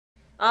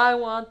I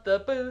want the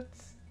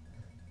boots.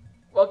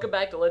 Welcome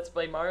back to Let's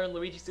Play Mario and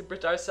Luigi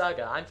Superstar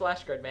Saga. I'm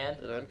Flashcard Man.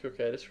 And I'm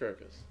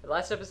CocytusCrocus. The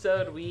last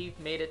episode, we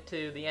made it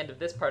to the end of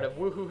this part of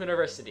Woohoo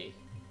University.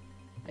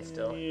 I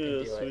still can do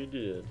it. Yes, we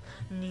did.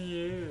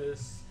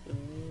 Yes.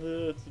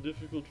 And that's a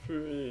difficult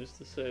phrase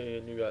to say,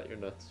 and you got your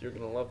nuts. You're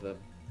gonna love them.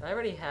 I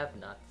already have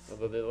nuts.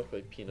 Although they look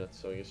like peanuts,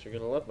 so I guess you're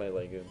gonna love my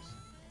legumes.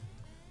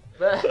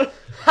 But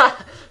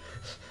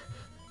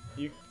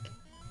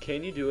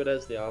Can you do it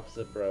as the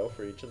opposite bro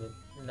for each of them?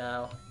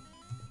 no,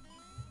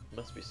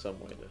 Must be some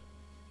way to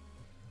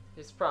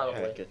it's probably.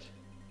 hack it.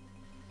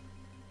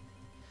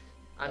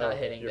 I'm not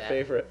hitting your that.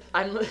 favorite.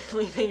 I'm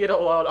leaving it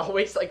alone. I'll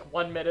waste like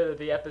 1 minute of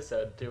the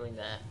episode doing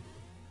that.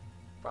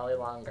 Probably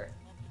longer.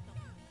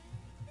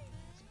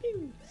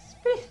 Spin,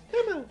 Spin.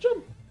 come on,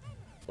 jump.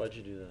 Why'd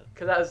you do that?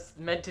 Because I was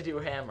meant to do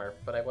hammer,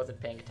 but I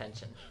wasn't paying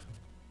attention.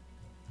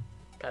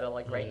 Kind of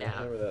like right Yeah,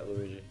 now. Remember that,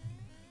 Luigi.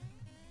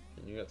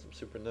 And you got some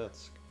super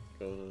nuts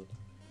going on.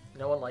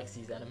 No one likes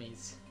these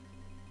enemies.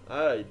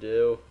 I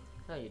do.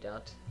 No, you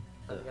don't.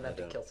 No, I'm gonna I have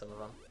to don't. kill some of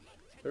them.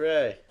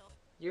 Hooray!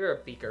 You're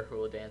a beaker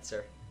hula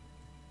dancer.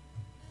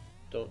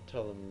 Don't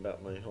tell them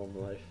about my home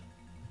life.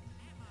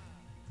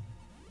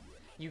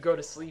 You go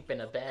to sleep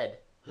in a bed.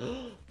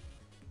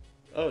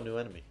 Oh, new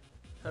enemy.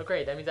 Oh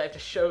great, that means I have to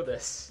show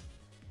this.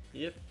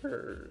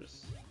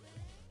 Yippers.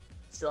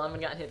 Still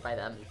haven't gotten hit by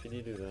them.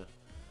 Sniffity doo da.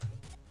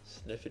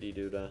 Sniffity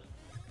doo da.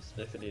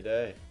 Sniffity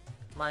day.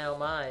 My oh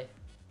my.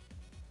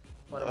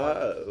 What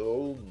a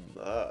Oh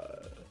my.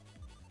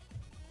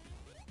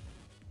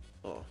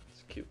 Oh,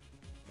 it's cute.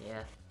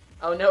 Yeah.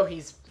 Oh no,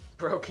 he's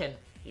broken.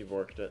 You've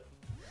worked it.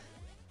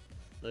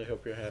 I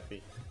hope you're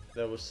happy.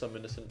 That was some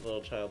innocent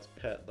little child's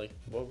pet. Like,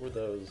 what were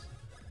those?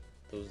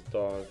 Those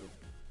dog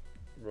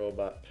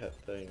robot pet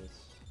things?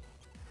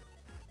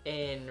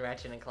 In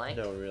Ratchet and Clank?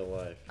 No, real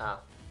life. Oh.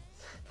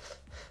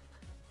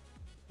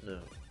 No.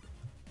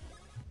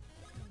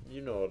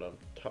 You know what I'm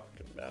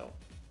talking about.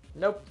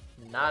 Nope,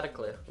 not a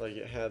clue. Like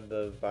it had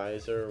the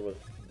visor with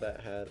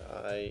that had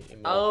eye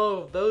emoji.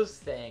 Oh, those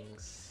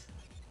things.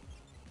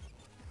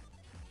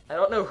 I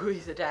don't know who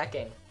he's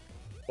attacking.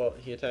 Well,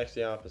 he attacks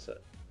the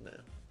opposite now,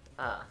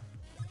 Ah.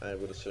 I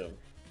would assume,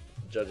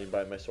 judging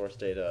by my source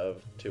data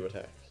of 2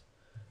 attacks.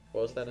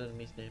 What was that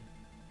enemy's name?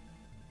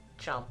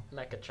 Chomp,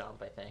 Mecha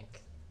Chomp, I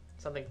think.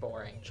 Something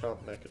boring. Chomp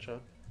Mecha Chomp?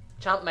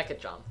 Chomp, Mecha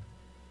Chomp.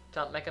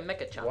 Chomp,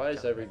 Mecha Chomp. Why is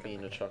Chomp, every Mecha,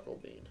 bean a Mecha. chuckle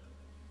bean?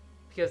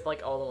 Because,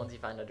 like, all the ones you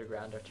find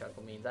underground are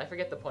chuckle beans. I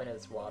forget the point of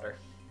this water.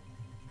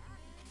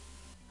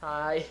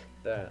 Hi.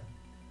 That.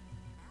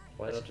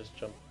 Why not just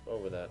jump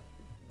over that?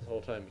 This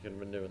whole time you could have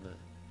been doing that.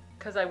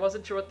 Because I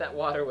wasn't sure what that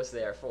water was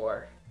there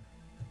for.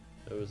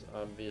 It was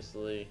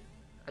obviously...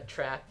 A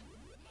trap.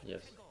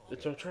 Yes.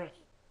 It's a trap!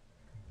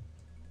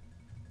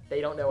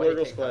 They don't know Where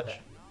goes anything about Fletch?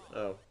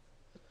 Oh.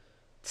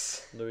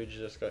 Luigi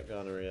just got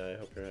gonorrhea, I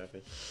hope you're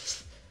happy.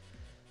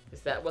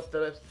 Is that what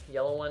the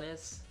yellow one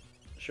is?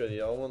 Sure, the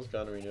yellow one's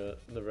gonorrhea,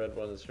 the red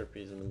one is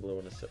herpes, and the blue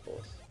one is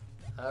syphilis.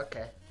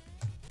 Okay.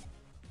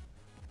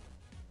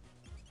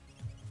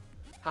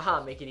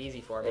 Haha, make it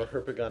easy for me. Or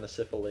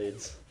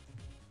herpagonosyphilades.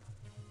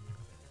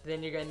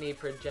 Then you're gonna need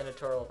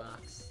progenitorial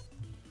box.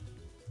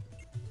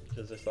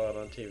 Because I saw it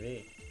on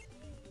TV.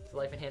 It's a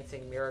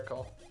life-enhancing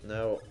miracle.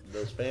 No,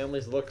 those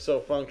families look so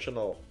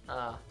functional.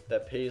 Ah.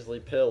 That Paisley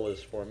pill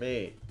is for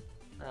me.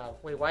 Oh,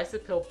 wait, why is the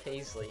pill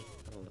Paisley?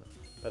 I don't know.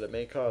 But it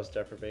may cause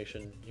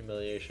deprivation,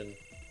 humiliation,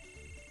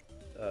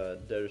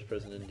 debtor's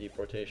prison and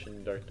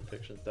deportation, dark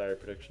depictions, dire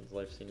predictions,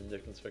 life seen in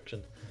Dickens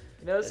fiction.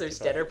 You notice there's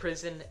Antipop- debtor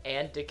prison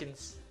and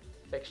Dickens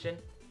fiction?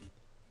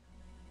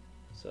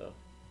 So,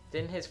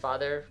 Didn't his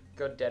father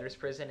go to debtor's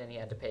prison and he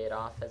had to pay it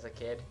off as a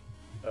kid?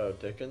 oh,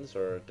 Dickens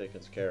or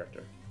Dickens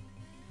character?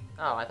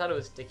 Oh, I thought it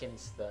was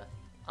Dickens, the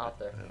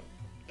author. I don't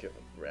give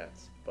a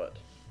rat's butt.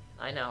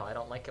 I know, I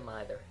don't like him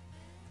either.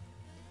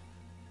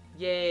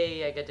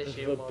 Yay, I get to The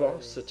shoot more of these.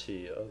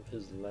 verbosity of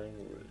his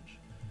language.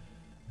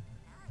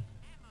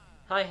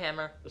 Hi,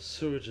 Hammer. The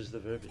sewage is the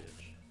verbiage.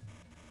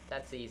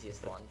 That's the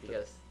easiest one,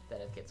 because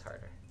then it gets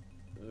harder.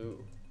 Ooh.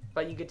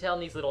 But you can tell in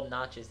these little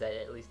notches that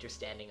at least you're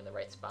standing in the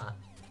right spot.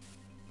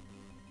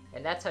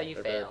 And that's how you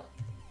Burp, fail.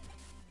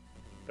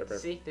 Burp, burp.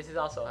 See, this is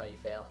also how you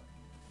fail.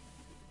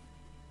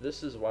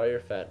 This is why you're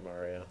fat,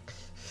 Mario.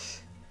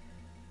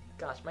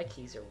 Gosh, my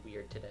keys are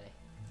weird today.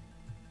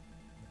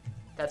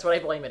 That's what I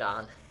blame it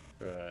on.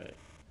 Right.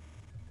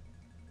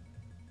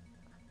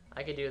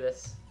 I could do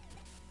this.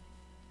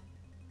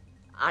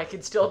 I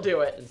can still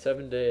do it. In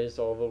 7 days,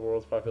 all the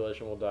world's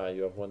population will die.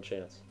 You have 1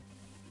 chance.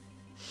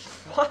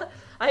 What?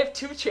 I have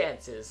 2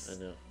 chances.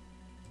 I know.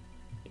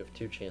 You have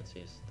 2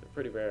 chances. They're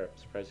pretty rare. I'm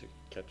surprised you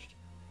catched.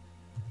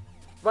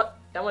 What?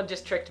 That one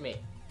just tricked me.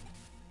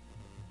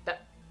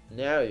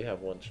 Now you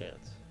have 1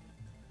 chance.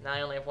 Now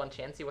I only have 1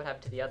 chance. See what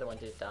happened to the other one.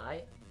 Did it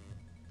die?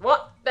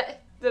 What?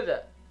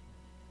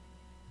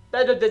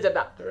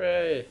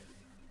 Hooray!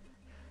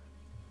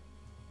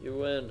 You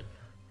win.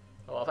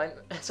 Well, if I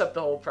mess up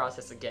the whole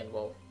process again,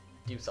 we'll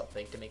do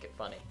something to make it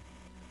funny.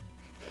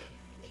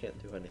 Can't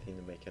do anything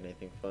to make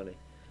anything funny.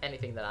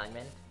 Anything that I'm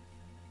in.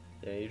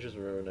 Yeah, you just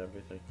ruin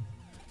everything.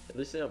 At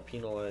least they don't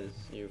penalize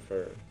you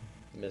for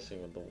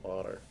missing with the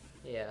water.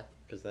 Yeah.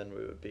 Because then we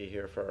would be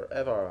here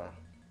forever.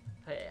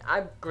 Hey,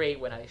 I'm great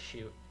when I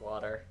shoot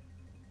water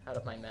out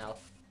of my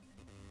mouth.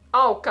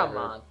 Oh, come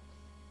on.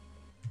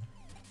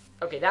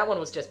 Okay, that one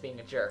was just being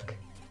a jerk.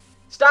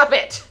 Stop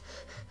it!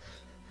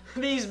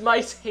 These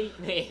mice hate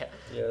me.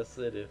 Yes,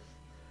 they do.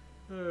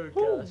 Oh,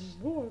 gosh.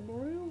 Oh, boy,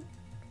 Mario.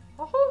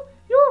 Oh,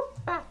 you're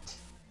fat.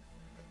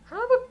 Have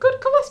a good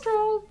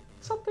cholesterol.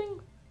 Something.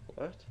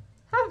 What?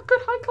 Have good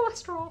high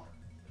cholesterol.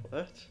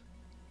 What?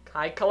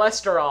 High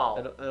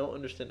cholesterol. I don't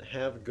understand.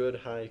 Have good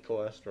high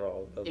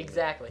cholesterol.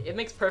 Exactly. It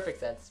makes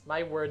perfect sense.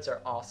 My words are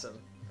awesome.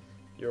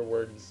 Your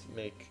words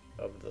make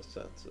of the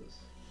senses.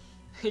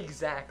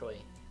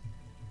 Exactly.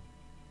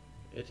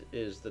 It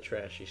is the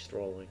trashy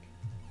strolling.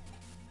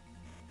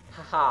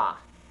 Haha.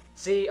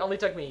 See, only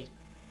took me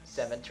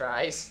 7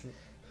 tries.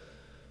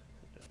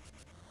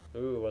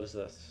 Ooh, what is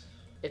this?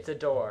 It's a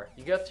door.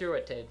 You go through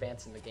it to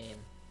advance in the game.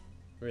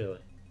 Really?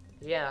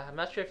 Yeah, I'm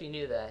not sure if you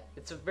knew that.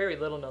 It's a very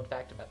little known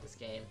fact about this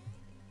game.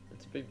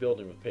 It's a big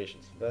building with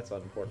patience. That's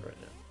not important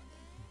right now.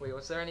 Wait,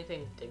 was there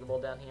anything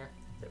diggable down here?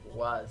 There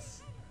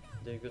was.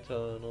 Dig a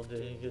tunnel,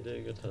 dig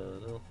a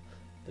tunnel.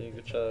 Dig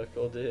a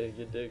chuckle, dig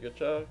a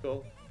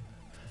chuckle.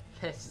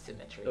 This is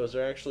symmetry. Those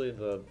are actually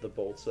the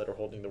bolts that are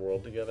holding the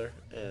world together,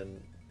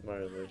 and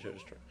Mario and Luigi are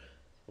destroyed.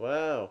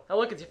 Wow. Oh,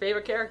 look, it's your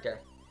favorite character.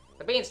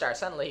 The beanstar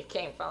suddenly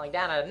came falling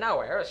down out of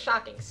nowhere. It was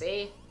shocking,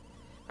 see?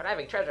 But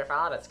having treasure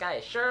fall out of the sky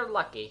is sure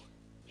lucky.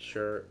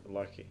 Sure,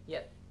 lucky.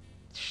 Yeah.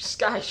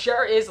 Sky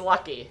sure is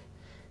lucky.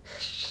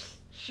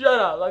 Shut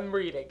up, I'm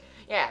reading.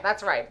 Yeah,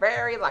 that's right,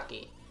 very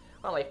lucky.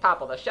 Only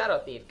Popple the Shadow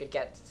Thief could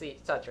get to see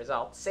such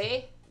results,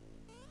 see?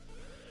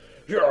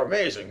 You're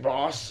amazing,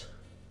 boss!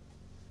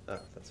 Ah,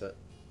 that's it.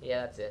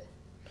 Yeah, that's it.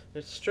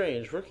 It's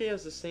strange. Rookie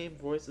has the same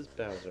voice as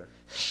Bowser.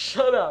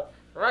 Shut up,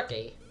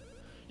 Rookie.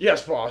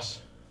 Yes,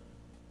 boss!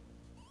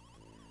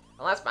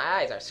 Unless my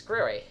eyes are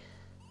screwy.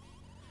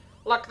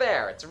 Look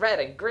there, it's red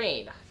and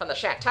green from the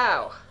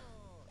chateau.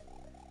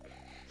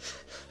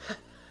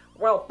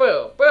 Well,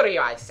 boo to you,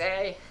 I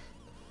say.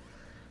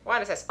 Why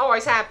does this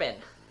always happen?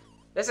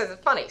 This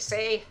isn't funny,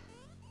 see?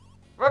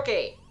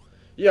 Rookie,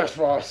 Yes,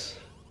 boss!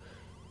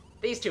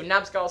 these two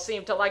numbskulls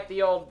seem to like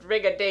the old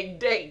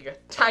rig-a-dig-dig.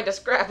 Time to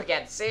scrap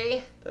again,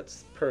 see?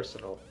 That's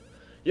personal.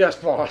 Yes,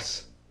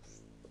 boss!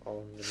 All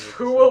I'm gonna need to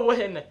Who say. will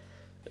win?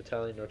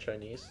 Italian or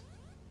Chinese?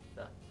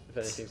 No. If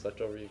anything's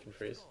left over, you can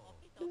freeze.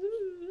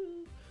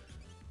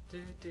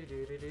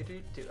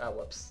 Oh,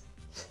 whoops.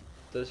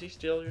 Does he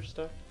steal your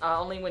stuff?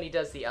 Only when he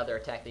does the other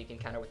attack that you can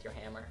counter with your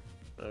hammer.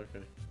 Okay.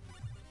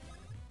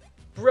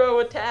 Bro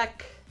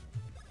attack!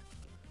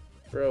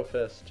 Bro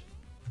fist.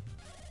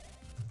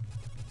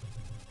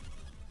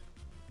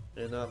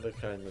 And not the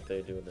kind that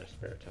they do in their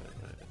spare time,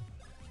 either.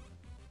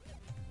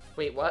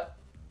 Wait, what?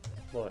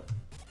 What?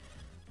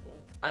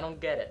 I don't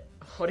get it.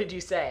 What did you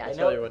say? I'll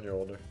tell you when you're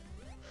older.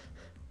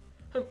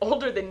 I'm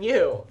older than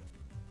you.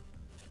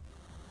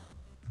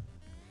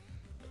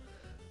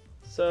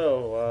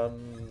 So,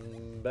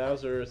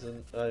 Bowser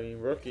isn't,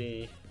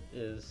 Rookie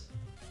is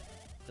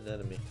an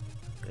enemy.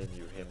 And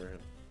you hammer him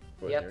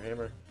with Yep. your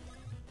hammer,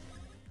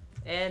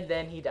 And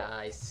then he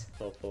dies.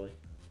 hopefully.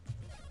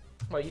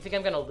 Well, you think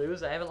I'm gonna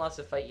lose? I haven't lost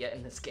a fight yet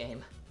in this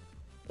game.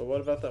 But what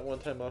about that one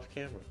time off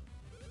camera?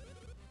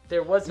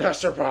 There was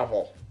Master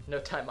Popple! no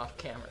time off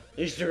camera.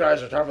 These two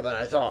guys are tougher than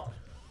I thought.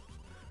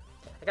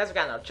 I guess we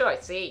got no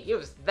choice, see?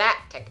 Use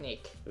that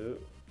technique. Ooh.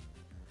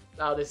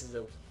 Oh, this is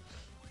a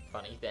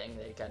funny thing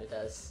that he kind of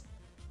does.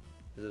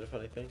 Is it a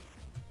funny thing?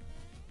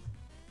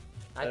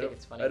 I think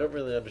it's funny. I don't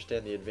really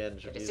understand the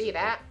advantage of Did you using see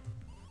that?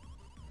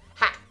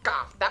 Hack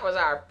off! That was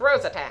our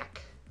bros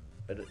attack!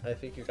 I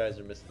think you guys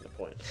are missing the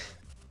point.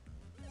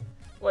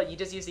 Well, you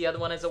just use the other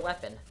one as a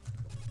weapon.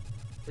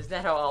 Isn't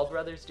that how all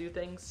brothers do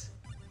things?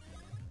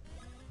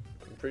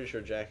 I'm pretty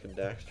sure Jack and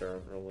Daxter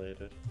aren't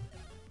related.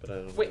 But I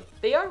don't Wait, know.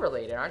 they are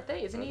related, aren't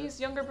they? Isn't Are he they? his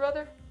younger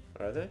brother?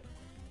 Are they?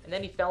 And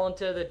then he fell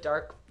into the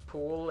dark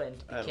pool and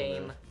I don't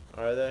became... know.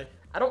 Are they?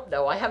 I don't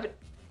know, I haven't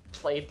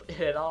played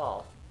it at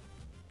all.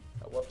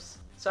 Oh, whoops.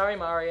 Sorry,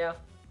 Mario.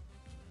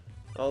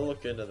 I'll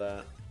look into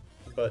that.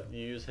 But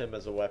you use him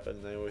as a weapon,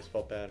 and I always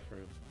felt bad for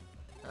him.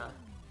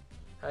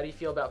 How do you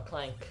feel about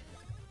Clank?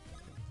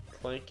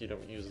 Clank you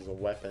don't use as a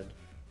weapon.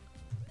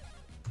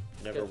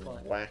 You never Good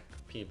point. whack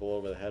people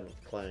over the head with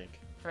Clank.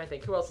 I'm trying to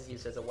think, who else is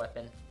used as a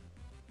weapon?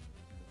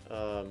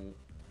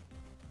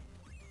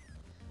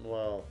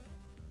 Well,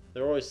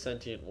 they're always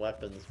sentient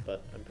weapons,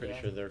 but I'm pretty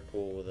Yeah. sure they're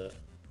cool with it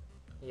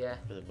Yeah.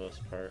 for the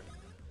most part.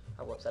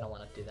 Oh, whoops, I don't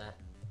want to do that.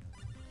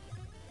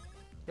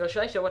 Yo,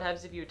 should I show what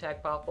happens if you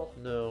attack Popple?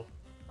 No,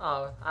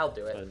 Oh, I'll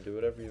do it. fine, do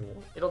whatever you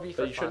want. It'll be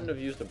for But you fun. shouldn't have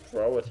used a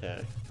bro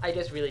attack. I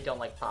just really don't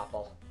like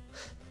Popple.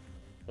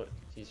 What?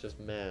 He's just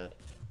mad.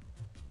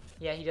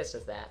 Yeah, he just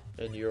does that.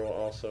 And you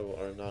also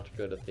are not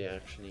good at the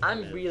action. he I'm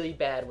commands. really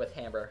bad with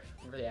hammer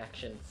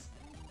reactions.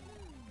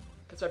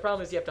 Because my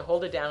problem is you have to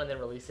hold it down and then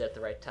release it at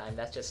the right time.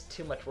 That's just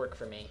too much work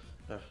for me.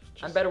 Ugh,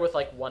 I'm better with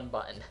like one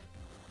button.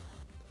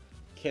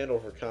 can't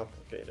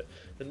overcomplicate it.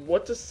 And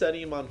what does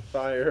setting him on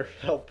fire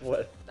help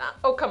with?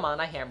 Oh, come on,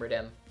 I hammered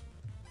him.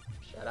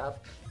 Shut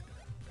up.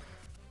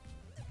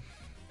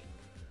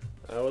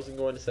 I wasn't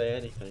going to say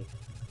anything.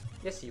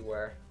 Yes, you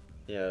were.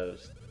 Yeah, it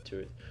was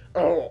too...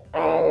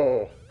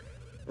 Oh!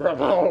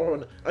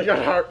 Ramon! I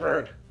got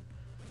heartburn!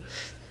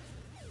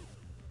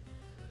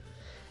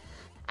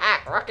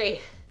 Ah,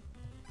 Rocky!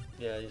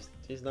 Yeah,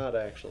 he's not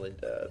actually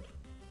dead,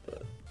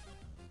 but...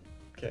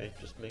 Okay,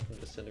 just make him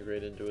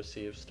disintegrate into a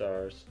sea of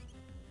stars.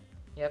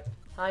 Yep.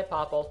 Hi,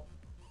 Popple.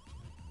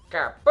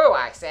 Garboo,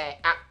 I say.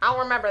 I'll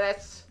remember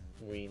this.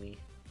 Weenie.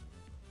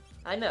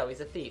 I know,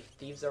 he's a thief.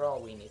 Thieves are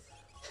all weenies.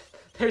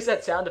 There's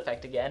that sound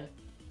effect again.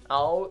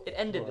 Oh, it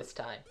ended this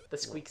time. The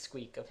squeak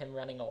squeak of him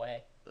running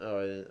away. Oh,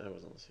 I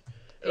wasn't listening.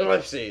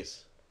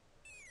 Ellipses!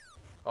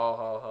 Ho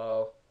ho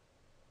ho.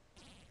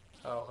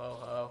 Ho ho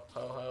ho.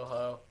 Ho ho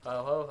ho.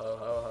 Ho ho ho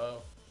ho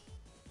ho.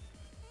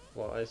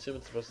 Well, I assume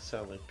it's supposed to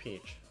sound like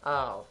Peach.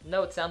 Oh,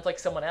 no, it sounds like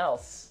someone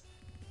else.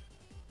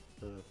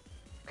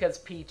 Because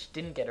Peach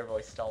didn't get her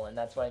voice stolen.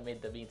 That's why I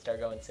made the Beanstar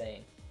go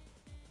insane.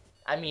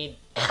 I mean...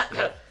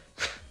 Well,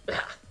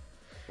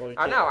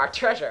 oh no, our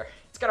treasure.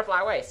 It's gonna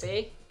fly away,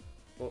 see?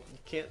 Well, you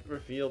can't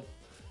reveal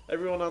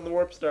everyone on the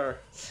Warp Star.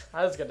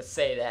 I was gonna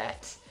say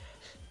that.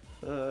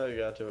 I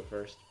got to it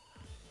first.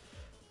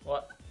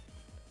 What?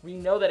 We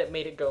know that it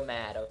made it go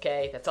mad,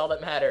 okay? That's all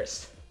that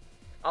matters.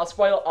 I'll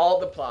spoil all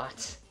the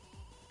plot.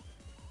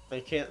 I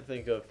can't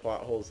think of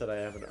plot holes that I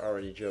haven't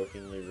already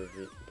jokingly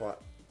revealed.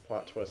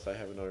 Plot twists I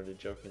haven't already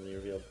jokingly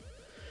revealed.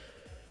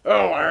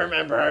 Oh, I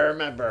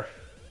remember.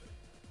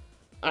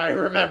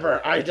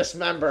 I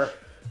dismember.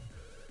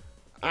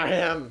 I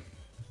am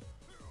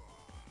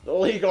the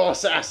legal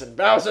assassin,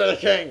 Bowser the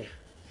King.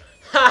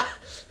 Ha!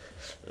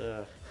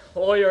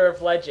 Lawyer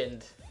of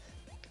legend.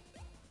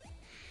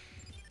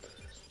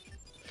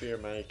 Fear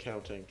my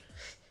accounting.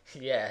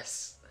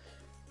 Yes.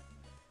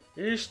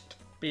 East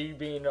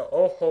Beebeen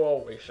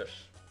Oho Oasis.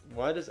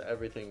 Why does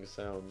everything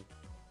sound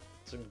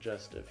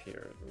suggestive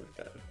here? We've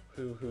got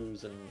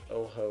hoo-hoos and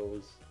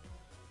oh-hoos.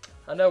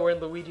 Oh no, we're in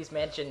Luigi's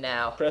mansion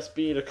now. Press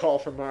B to call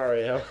for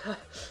Mario.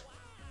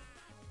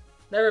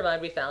 Never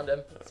mind, we found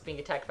him. It's being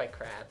attacked by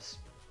crabs.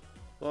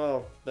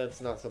 Well,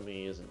 that's not something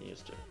he isn't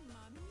used to.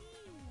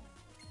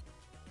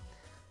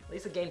 At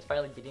least the game's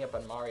finally beating up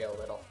on Mario a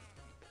little.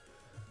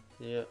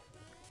 Yeah.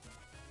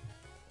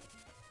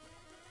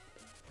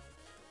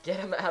 Get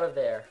him out of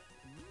there.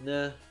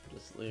 Nah,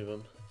 just leave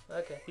him.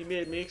 Okay. He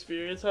made me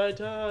experience high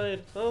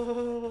tide.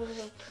 Oh.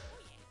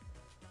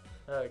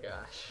 Oh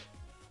gosh.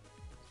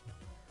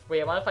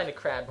 Wait, I want to find a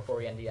crab before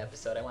we end the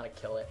episode. I want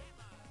to kill it.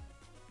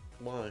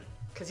 Why?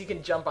 Because you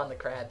can jump on the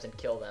crabs and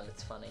kill them.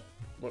 It's funny.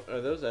 What,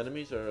 are those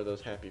enemies or are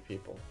those happy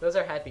people? Those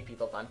are happy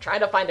people. I'm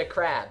trying to find a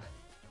crab.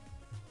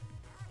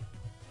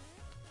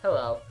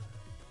 Hello.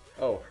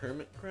 Oh,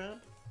 hermit crab?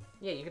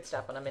 Yeah, you can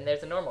step on them, and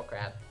there's a normal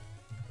crab.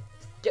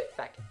 Get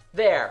back.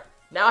 There.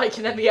 Now I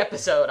can end the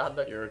episode on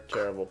the You're a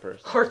terrible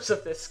person. corpse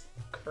of this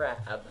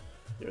crab.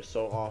 You're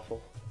so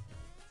awful.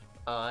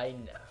 I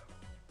know.